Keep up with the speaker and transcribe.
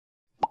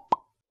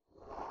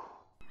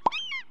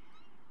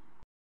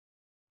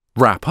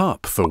Wrap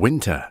up for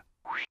winter.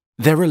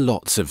 There are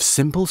lots of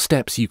simple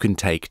steps you can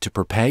take to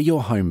prepare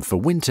your home for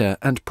winter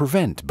and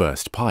prevent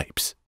burst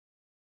pipes.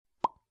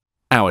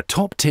 Our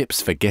top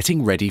tips for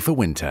getting ready for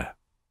winter.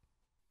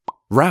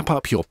 Wrap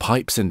up your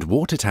pipes and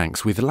water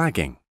tanks with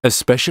lagging,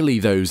 especially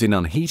those in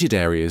unheated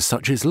areas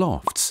such as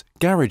lofts,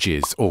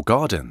 garages or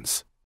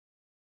gardens.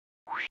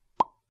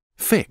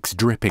 Fix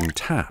dripping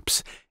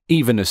taps.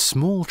 Even a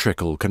small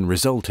trickle can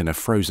result in a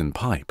frozen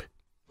pipe.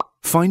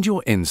 Find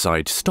your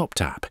inside stop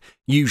tap,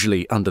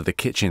 usually under the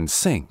kitchen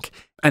sink,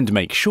 and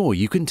make sure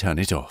you can turn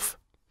it off.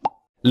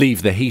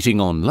 Leave the heating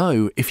on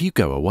low if you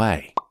go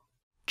away.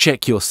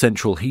 Check your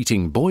central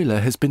heating boiler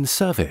has been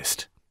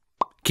serviced.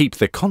 Keep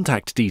the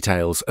contact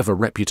details of a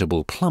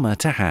reputable plumber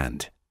to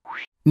hand.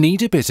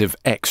 Need a bit of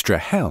extra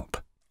help?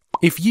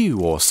 If you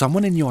or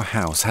someone in your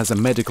house has a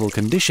medical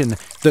condition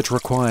that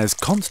requires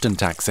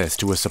constant access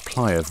to a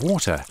supply of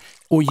water,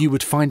 or you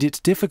would find it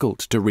difficult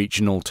to reach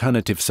an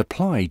alternative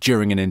supply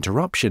during an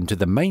interruption to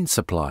the main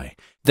supply,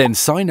 then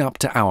sign up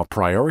to our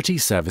Priority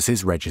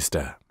Services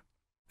register.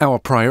 Our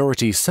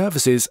priority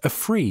services are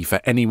free for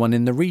anyone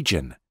in the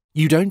region.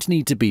 You don't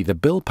need to be the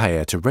bill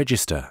payer to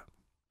register.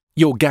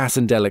 Your gas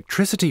and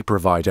electricity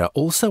provider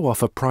also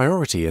offer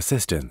priority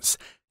assistance.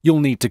 You'll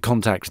need to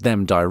contact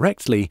them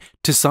directly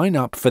to sign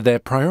up for their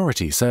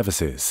priority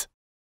services.